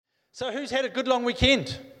So who's had a good long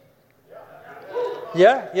weekend?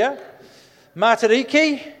 Yeah.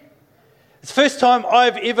 Matariki. It's the first time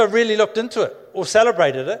I've ever really looked into it or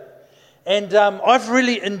celebrated it. And I've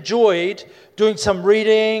really enjoyed doing some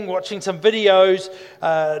reading, watching some videos,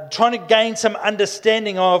 trying to gain some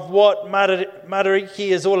understanding of what Matariki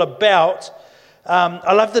is all about.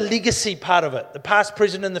 I love the legacy part of it, the past,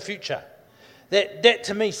 present, and the future. That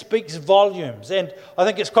to me speaks volumes. And I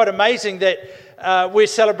think it's quite amazing that we're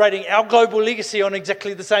celebrating our global legacy on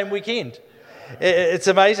exactly the same weekend. It's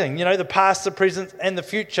amazing, the past, the present, and the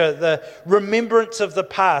future, the remembrance of the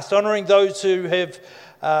past, honouring those who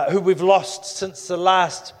we've lost since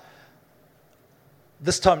this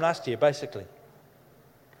time last year, basically.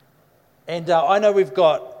 And I know we've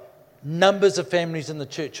got numbers of families in the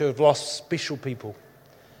church who have lost special people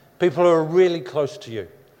who are really close to you.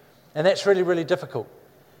 And that's really, really difficult.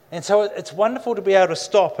 And so it's wonderful to be able to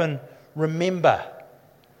stop and remember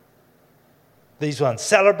these ones,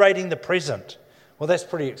 celebrating the present. Well, that's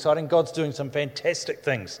pretty exciting. God's doing some fantastic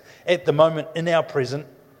things at the moment in our present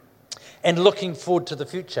and looking forward to the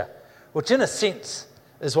future, which in a sense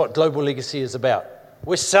is what Global Legacy is about.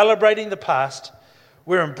 We're celebrating the past,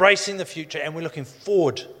 we're embracing the future, and we're looking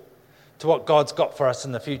forward to what God's got for us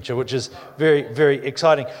in the future, which is very, very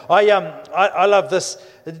exciting. I love this.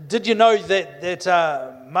 Did you know that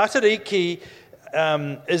Matariki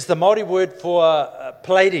is the Māori word for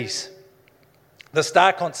Pleiades, the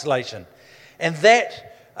star constellation? And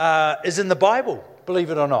that is in the Bible,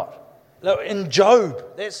 believe it or not. In Job,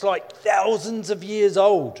 that's like thousands of years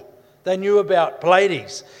old. They knew about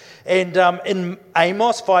Pleiades. And in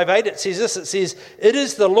Amos 5:8, it says this. It says, "It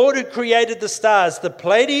is the Lord who created the stars, the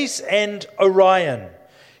Pleiades and Orion.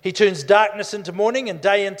 He turns darkness into morning and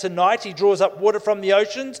day into night. He draws up water from the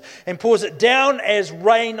oceans and pours it down as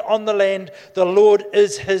rain on the land. The Lord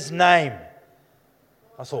is his name."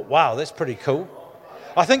 I thought, wow, that's pretty cool.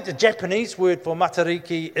 I think the Japanese word for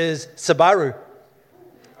Matariki is Subaru.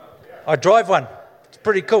 I drive one. It's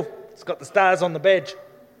pretty cool. It's got the stars on the badge.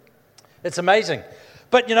 It's amazing.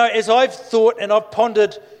 But, as I've thought and I've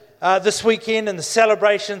pondered this weekend and the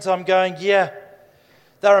celebrations, I'm going, yeah,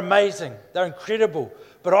 they're amazing. They're incredible.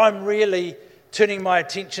 But I'm really turning my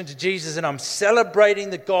attention to Jesus and I'm celebrating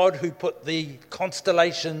the God who put the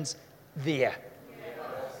constellations there.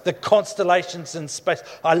 The constellations in space.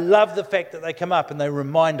 I love the fact that they come up and they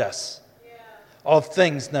remind us of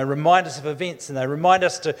things, and they remind us of events, and they remind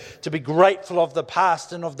us to be grateful of the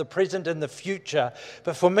past and of the present and the future.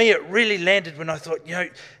 But for me, it really landed when I thought,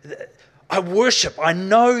 I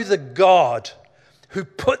know the God who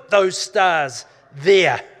put those stars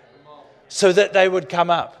there so that they would come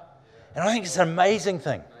up. And I think it's an amazing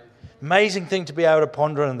thing to be able to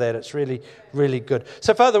ponder on that. It's really, really good.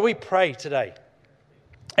 So, Father, we pray today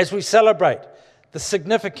as we celebrate the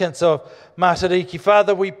significance of Matariki.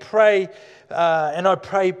 Father, we pray, and I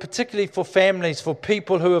pray particularly for families, for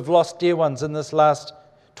people who have lost dear ones in this last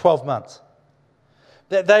 12 months,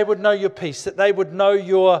 that they would know your peace, that they would know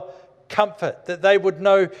your comfort, that they would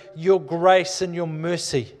know your grace and your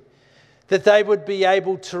mercy, that they would be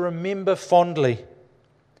able to remember fondly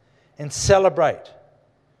and celebrate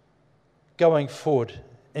going forward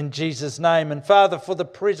in Jesus' name. And Father, for the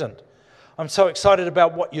present, I'm so excited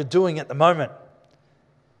about what you're doing at the moment.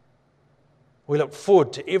 We look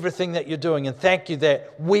forward to everything that you're doing, and thank you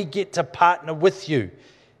that we get to partner with you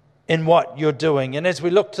in what you're doing. And as we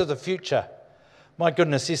look to the future, my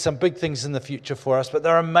goodness, there's some big things in the future for us, but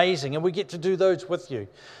they're amazing, and we get to do those with you.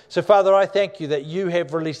 So, Father, I thank you that you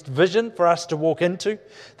have released vision for us to walk into,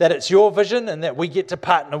 that it's your vision, and that we get to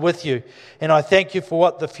partner with you. And I thank you for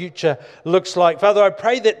what the future looks like. Father, I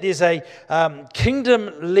pray that there's a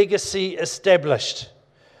kingdom legacy established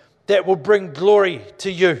that will bring glory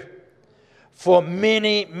to you for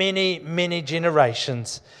many, many, many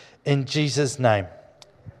generations. In Jesus' name.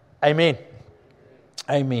 Amen.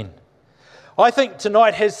 Amen. I think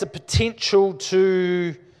tonight has the potential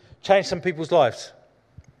to change some people's lives.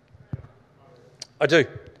 I do.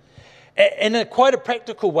 In quite a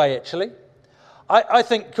practical way, actually. I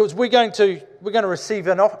think because we're going to receive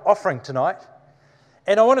an offering tonight.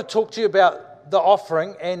 And I want to talk to you about the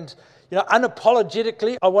offering. And,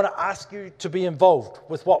 unapologetically, I want to ask you to be involved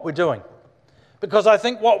with what we're doing. Because I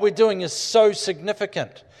think what we're doing is so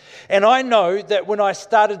significant. And I know that when I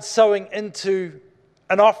started sowing into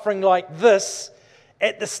an offering like this,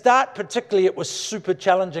 at the start particularly, it was super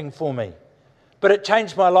challenging for me. But it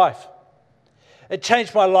changed my life. It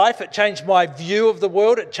changed my life. It changed my view of the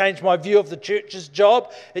world. It changed my view of the church's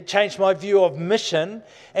job. It changed my view of mission.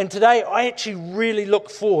 And today, I actually really look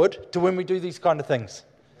forward to when we do these kind of things.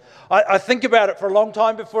 I think about it for a long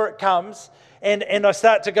time before it comes. And I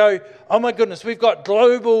start to go, oh my goodness, we've got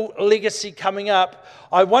global legacy coming up.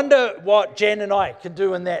 I wonder what Jan and I can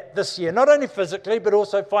do in that this year, not only physically, but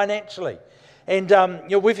also financially. And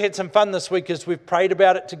we've had some fun this week as we've prayed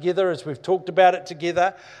about it together, as we've talked about it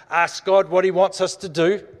together, asked God what he wants us to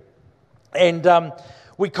do. And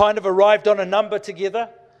we kind of arrived on a number together.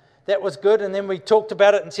 That was good. And then we talked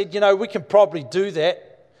about it and said, we can probably do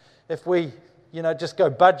that if we, just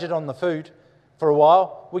go budget on the food for a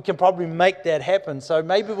while. We can probably make that happen. So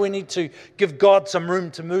maybe we need to give God some room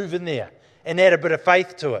to move in there and add a bit of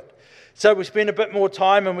faith to it. So we spent a bit more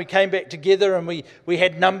time and we came back together and we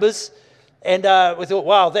had numbers. And we thought,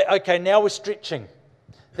 wow, okay, now we're stretching.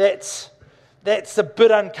 That's a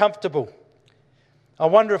bit uncomfortable. I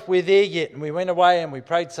wonder if we're there yet. And we went away and we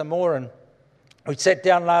prayed some more and we sat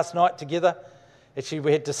down last night together. Actually,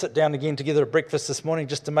 we had to sit down again together at breakfast this morning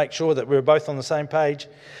just to make sure that we were both on the same page.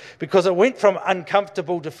 Because it went from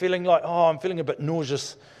uncomfortable to feeling like, I'm feeling a bit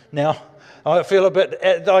nauseous now. I feel a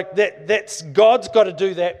bit like that's God's got to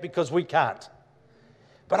do that because we can't.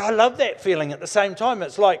 But I love that feeling at the same time.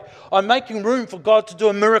 It's like I'm making room for God to do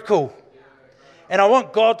a miracle. And I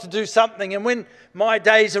want God to do something. And when my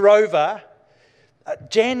days are over,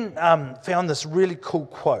 Jan found this really cool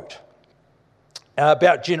quote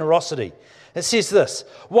about generosity. It says this: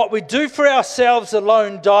 what we do for ourselves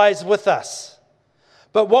alone dies with us,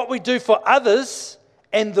 but what we do for others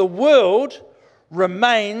and the world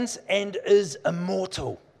remains and is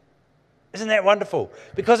immortal. Isn't that wonderful?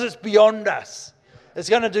 Because it's beyond us. It's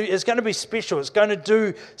going to be special. It's going to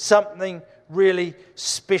do something really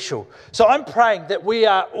special. So I'm praying that we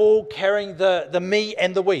are all carrying the me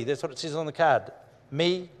and the we. That's what it says on the card.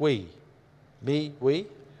 Me, we. Me, we.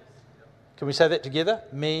 Can we say that together?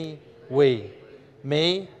 Me, we.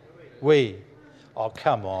 Me, we. Oh,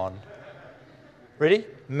 come on. Ready?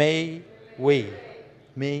 Me, we.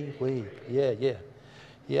 Me, we.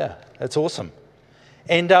 Yeah. That's awesome.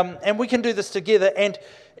 And we can do this together. And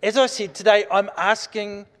as I said today, I'm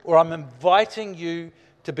inviting you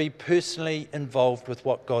to be personally involved with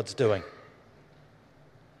what God's doing.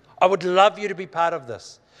 I would love you to be part of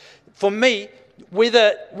this. For me,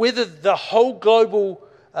 whether the whole global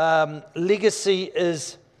legacy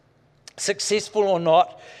is successful or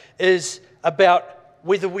not is about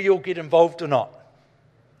whether we all get involved or not.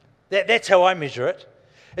 That's how I measure it.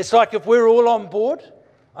 It's like if we're all on board,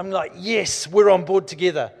 I'm like, yes, we're on board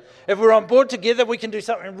together. If we're on board together, we can do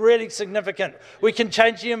something really significant. We can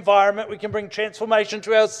change the environment. We can bring transformation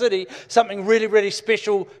to our city. Something really, really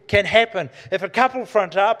special can happen. If a couple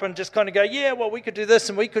front up and just kind of go, yeah, well, we could do this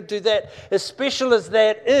and we could do that, as special as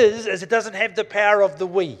that is it doesn't have the power of the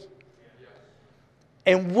we.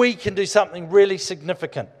 And we can do something really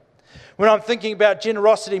significant. When I'm thinking about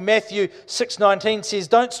generosity, Matthew 6:19 says,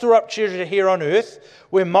 don't store up treasure here on earth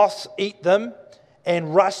where moths eat them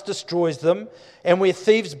and rust destroys them, and where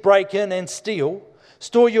thieves break in and steal.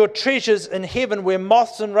 Store your treasures in heaven where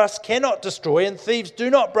moths and rust cannot destroy, and thieves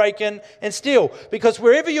do not break in and steal. Because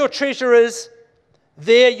wherever your treasure is,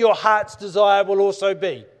 there your heart's desire will also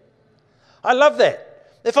be. I love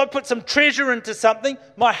that. If I put some treasure into something,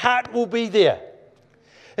 my heart will be there.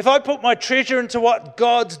 If I put my treasure into what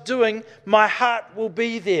God's doing, my heart will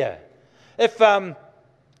be there. If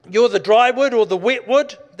you're the dry wood or the wet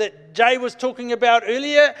wood that Jay was talking about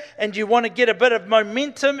earlier, and you want to get a bit of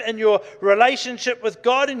momentum in your relationship with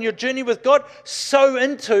God and your journey with God, sow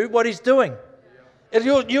into what He's doing.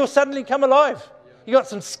 You'll suddenly come alive. You got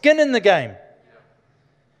some skin in the game.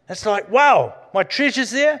 It's like, wow, my treasure's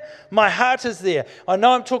there, my heart is there. I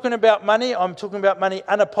know I'm talking about money. I'm talking about money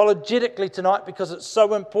unapologetically tonight because it's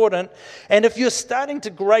so important. And if you're starting to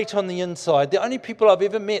grate on the inside, the only people I've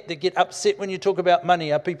ever met that get upset when you talk about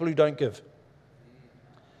money are people who don't give.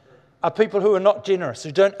 Are people who are not generous,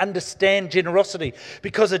 who don't understand generosity.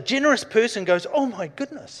 Because a generous person goes, oh my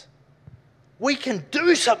goodness, we can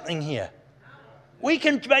do something here. We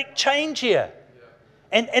can make change here.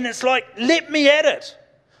 And it's like, let me at it.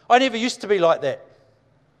 I never used to be like that.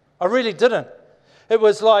 I really didn't. It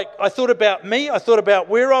was like I thought about me, I thought about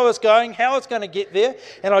where I was going, how I was going to get there,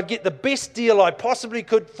 and I'd get the best deal I possibly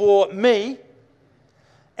could for me.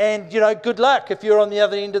 And, good luck if you're on the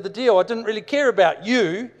other end of the deal. I didn't really care about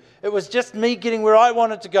you. It was just me getting where I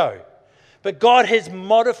wanted to go. But God has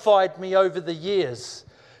modified me over the years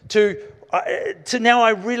to now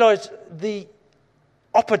I realize the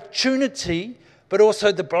opportunity, but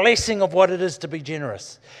also the blessing of what it is to be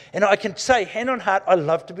generous. And I can say, hand on heart, I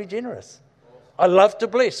love to be generous. I love to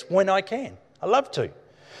bless when I can. I love to.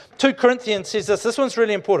 2 Corinthians says this one's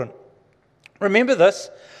really important. Remember this,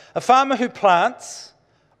 a farmer who plants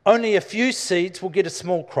Only a few seeds will get a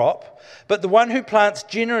small crop, but the one who plants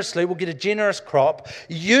generously will get a generous crop.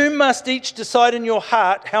 You must each decide in your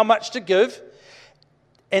heart how much to give,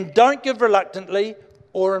 and don't give reluctantly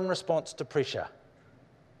or in response to pressure.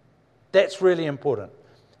 That's really important.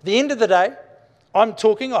 At the end of the day, I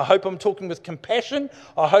hope I'm talking with compassion.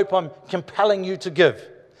 I hope I'm compelling you to give.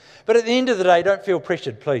 But at the end of the day, don't feel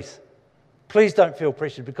pressured, please. Please don't feel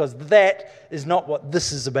pressured, because that is not what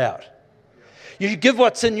this is about. You give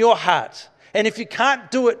what's in your heart. And if you can't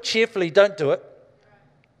do it cheerfully, don't do it.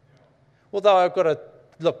 Although I've got to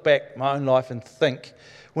look back my own life and think,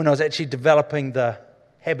 when I was actually developing the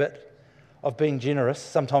habit of being generous,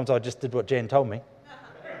 sometimes I just did what Jan told me.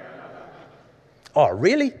 Oh,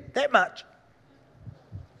 really? That much?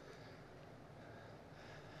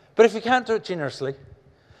 But if you can't do it generously,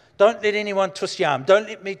 don't let anyone twist your arm. Don't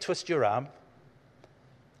let me twist your arm.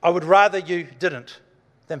 I would rather you didn't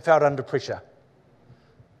than felt under pressure.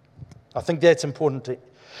 I think that's important.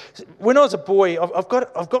 When I was a boy, I've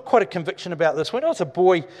got quite a conviction about this. When I was a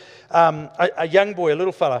boy, a young boy, a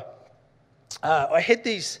little fella, I had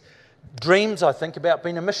these dreams, I think, about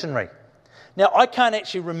being a missionary. Now, I can't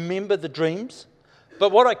actually remember the dreams,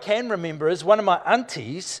 but what I can remember is one of my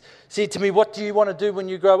aunties said to me, "What do you want to do when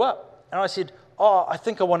you grow up?" And I said, "Oh, I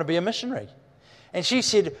think I want to be a missionary." And she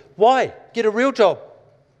said, "Why? Get a real job."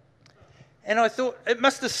 And I thought, it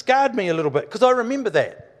must have scarred me a little bit, because I remember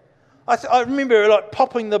that. I remember like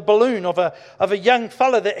popping the balloon of a young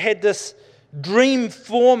fella that had this dream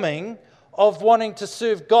forming of wanting to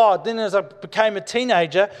serve God. Then as I became a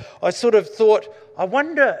teenager, I sort of thought, I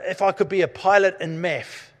wonder if I could be a pilot in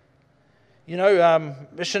math. You know,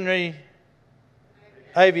 missionary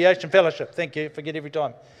aviation fellowship. Thank you, forget every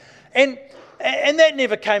time. And that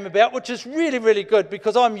never came about, which is really, really good,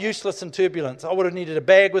 because I'm useless in turbulence. I would have needed a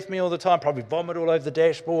bag with me all the time, probably vomit all over the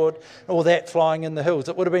dashboard, all that flying in the hills.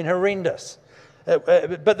 It would have been horrendous.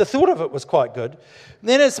 But the thought of it was quite good. And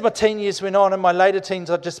then as my teen years went on, in my later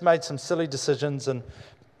teens, I just made some silly decisions and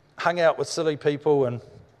hung out with silly people, and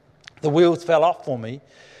the wheels fell off for me.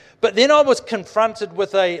 But then I was confronted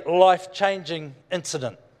with a life-changing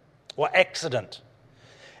incident or accident.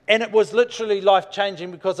 And it was literally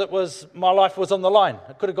life-changing, because my life was on the line.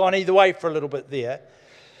 It could have gone either way for a little bit there.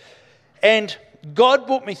 And God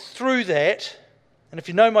brought me through that. And if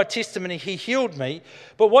you know my testimony, He healed me.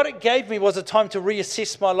 But what it gave me was a time to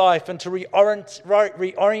reassess my life and to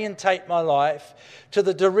reorientate my life to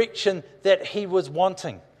the direction that He was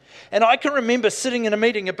wanting. And I can remember sitting in a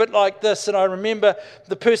meeting a bit like this, and I remember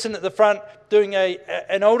the person at the front doing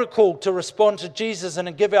an altar call to respond to Jesus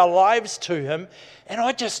and give our lives to Him. And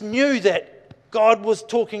I just knew that God was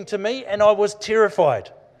talking to me, and I was terrified.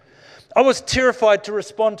 I was terrified to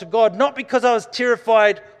respond to God, not because I was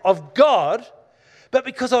terrified of God, but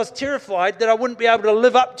because I was terrified that I wouldn't be able to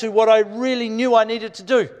live up to what I really knew I needed to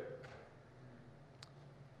do.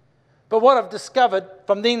 But what I've discovered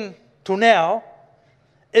from then till now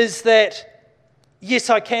is that, yes,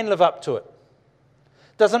 I can live up to it.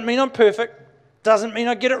 Doesn't mean I'm perfect. Doesn't mean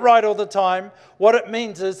I get it right all the time. What it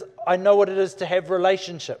means is I know what it is to have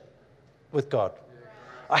relationship with God.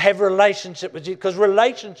 I have relationship with you, because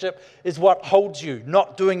relationship is what holds you,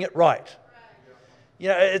 not doing it right. You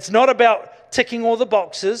know, it's not about ticking all the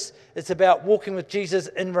boxes. It's about walking with Jesus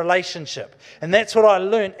in relationship. And that's what I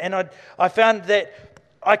learned. And I found that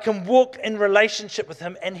I can walk in relationship with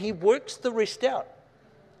Him, and He works the rest out.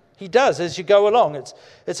 He does as you go along.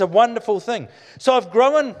 It's a wonderful thing. So I've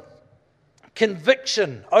grown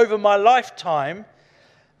conviction over my lifetime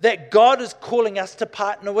that God is calling us to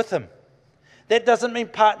partner with Him. That doesn't mean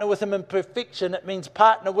partner with Him in perfection. It means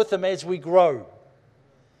partner with Him as we grow.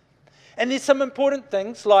 And there's some important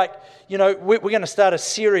things like, you know, we're going to start a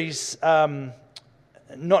series,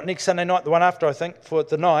 not next Sunday night, the one after, I think, for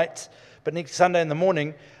the night, but next Sunday in the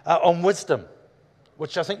morning, on wisdom,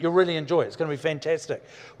 which I think you'll really enjoy. It's going to be fantastic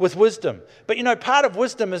with wisdom. But, you know, part of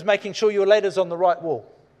wisdom is making sure your ladder's on the right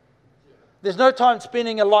wall. There's no point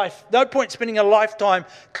spending a lifetime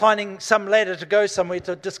climbing some ladder to go somewhere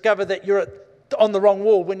to discover that you're on the wrong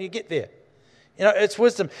wall when you get there. You know, it's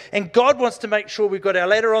wisdom. And God wants to make sure we've got our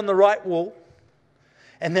ladder on the right wall,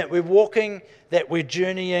 and that we're walking, that we're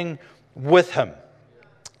journeying with Him.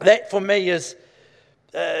 That for me is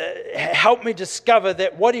helped me discover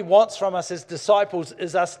that what He wants from us as disciples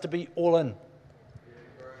is us to be all in.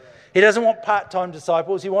 He doesn't want part-time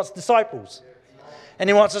disciples. He wants disciples. And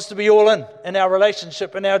He wants us to be all in our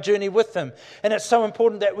relationship and our journey with Him. And it's so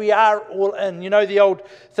important that we are all in. You know the old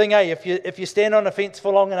thing, if you stand on a fence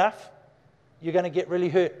for long enough, you're going to get really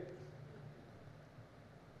hurt.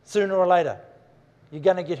 Sooner or later, you're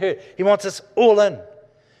going to get hurt. He wants us all in.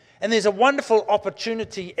 And there's a wonderful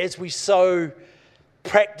opportunity as we sow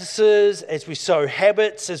practices, as we sow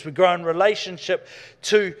habits, as we grow in relationship,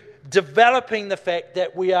 to developing the fact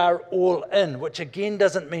that we are all in, which again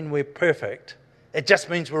doesn't mean we're perfect. It just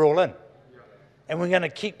means we're all in. And we're going to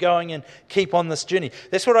keep going and keep on this journey.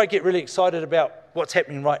 That's what I get really excited about what's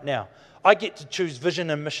happening right now. I get to choose vision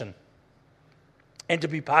and mission and to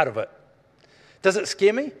be part of it. Does it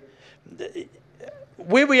scare me?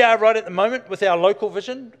 Where we are right at the moment with our local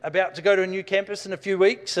vision, about to go to a new campus in a few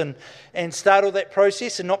weeks and start all that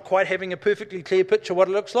process and not quite having a perfectly clear picture of what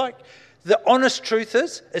it looks like, the honest truth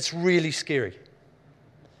is it's really scary.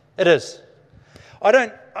 It is. I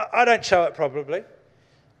don't show it probably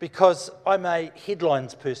because I'm a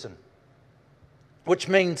headlines person, which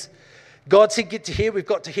means God said get to here, we've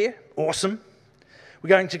got to here. Awesome. We're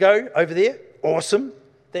going to go over there. Awesome.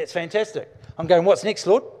 That's fantastic. I'm going, what's next,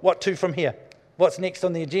 Lord? What to from here? What's next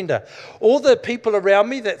on the agenda? All the people around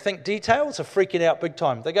me that think details are freaking out big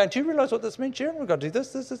time. They're going, do you realise what this means, Sharon? We've got to do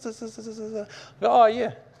this. I go, oh,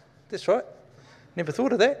 yeah, that's right. Never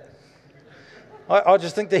thought of that. I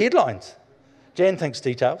just think the headlines. Jan thinks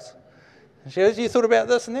details. She goes, you thought about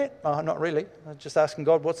this and that? Oh, not really. I'm just asking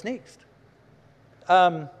God, what's next?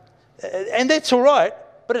 And that's all right,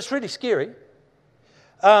 but it's really scary.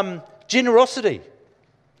 Generosity.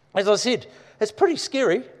 As I said, it's pretty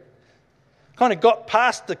scary. Kind of got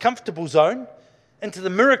past the comfortable zone into the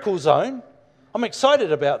miracle zone. I'm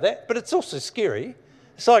excited about that, but it's also scary.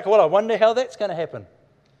 It's like, well, I wonder how that's going to happen.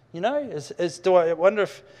 You know, do I wonder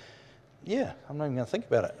if, yeah, I'm not even going to think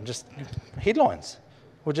about it. Just headlines.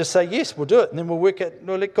 We'll just say, yes, we'll do it, and then we'll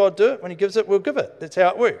let God do it. When he gives it, we'll give it. That's how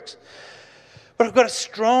it works. But I've got a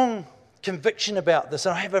strong conviction about this,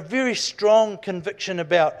 and I have a very strong conviction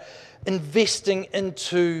about investing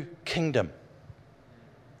into kingdom.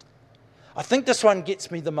 I think this one gets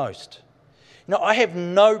me the most. You know, I have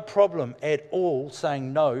no problem at all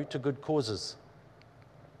saying no to good causes.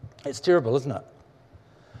 It's terrible, isn't it?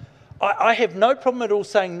 I have no problem at all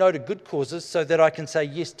saying no to good causes so that I can say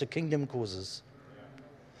yes to kingdom causes.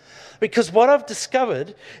 Because what I've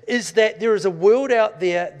discovered is that there is a world out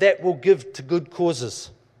there that will give to good causes.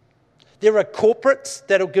 There are corporates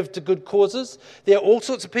that will give to good causes. There are all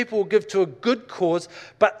sorts of people who will give to a good cause,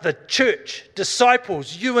 but the church,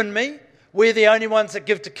 disciples, you and me, we're the only ones that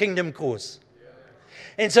give to kingdom cause.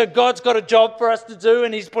 And so God's got a job for us to do,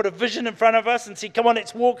 and he's put a vision in front of us and said, come on,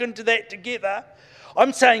 let's walk into that together.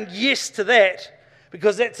 I'm saying yes to that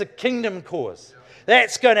because that's a kingdom cause.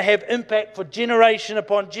 That's going to have impact for generation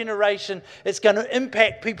upon generation. It's going to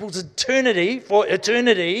impact people's eternity for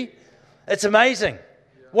eternity. It's amazing.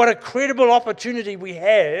 What a credible opportunity we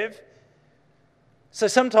have. So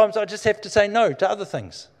sometimes I just have to say no to other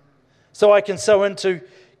things so I can sow into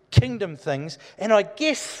kingdom things. And I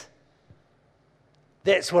guess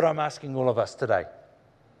that's what I'm asking all of us today.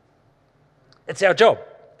 It's our job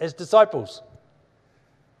as disciples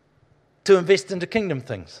to invest into kingdom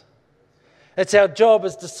things. It's our job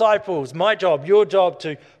as disciples, my job, your job,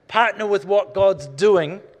 to partner with what God's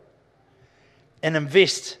doing and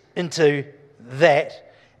invest into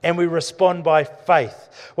that, and we respond by faith.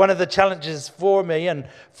 One of the challenges for me and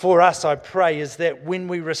for us, I pray, is that when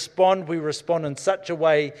we respond in such a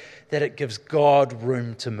way that it gives God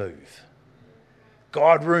room to move.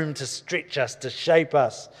 God room to stretch us, to shape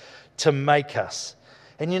us, to make us.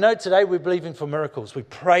 And you know, today we're believing for miracles. We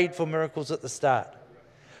prayed for miracles at the start.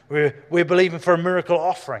 We're believing for a miracle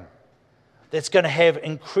offering that's going to have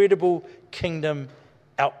incredible kingdom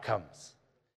outcomes.